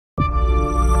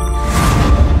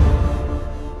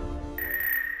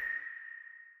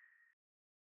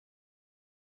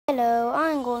Hello,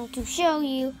 I'm going to show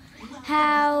you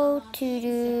how to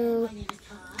do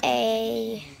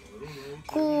a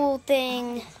cool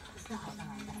thing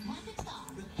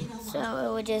so it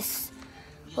would just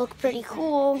look pretty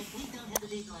cool.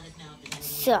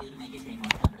 So,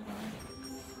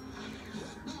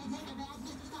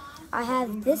 I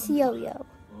have this yo-yo.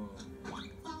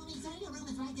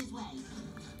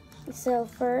 So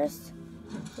first,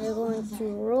 we're going to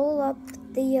roll up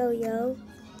the yo-yo.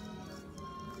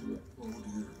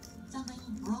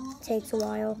 Takes a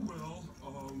while.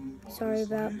 Sorry if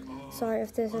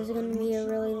this is going to be a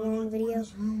really long video,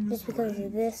 just because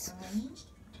of this.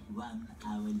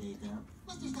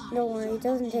 Don't worry, it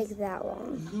doesn't take that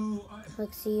long.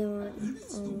 Like, see, I'm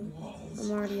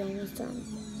already almost done.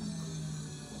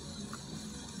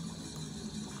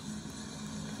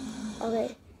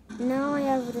 Okay, now I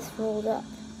have this rolled up.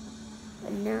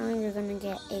 But now you're going to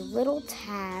get a little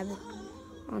tab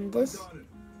on this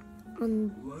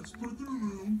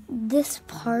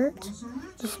part.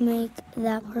 Just make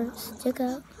that part stick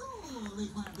up.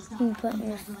 You put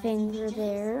your finger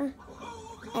there.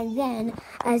 And then,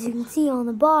 as you can see on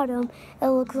the bottom, it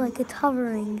looks like it's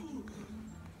hovering.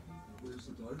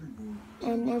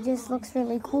 And it just looks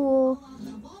really cool.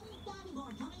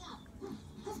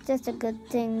 It's just a good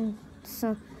thing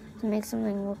to make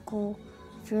something look cool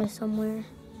if you're somewhere.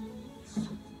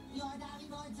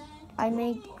 I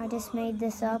just made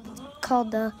this up.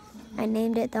 I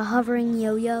named it the hovering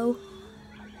yo-yo.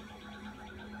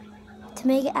 To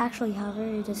make it actually hover,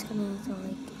 you're just gonna have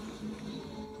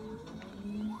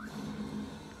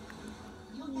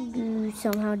to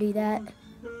somehow do that.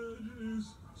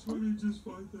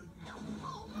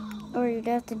 Or you'd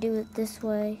have to do it this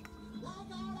way.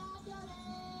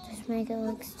 Just make it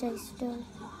like stay still.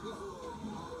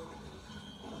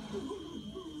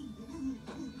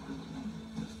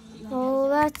 Well,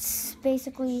 that's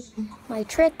basically my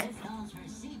trick.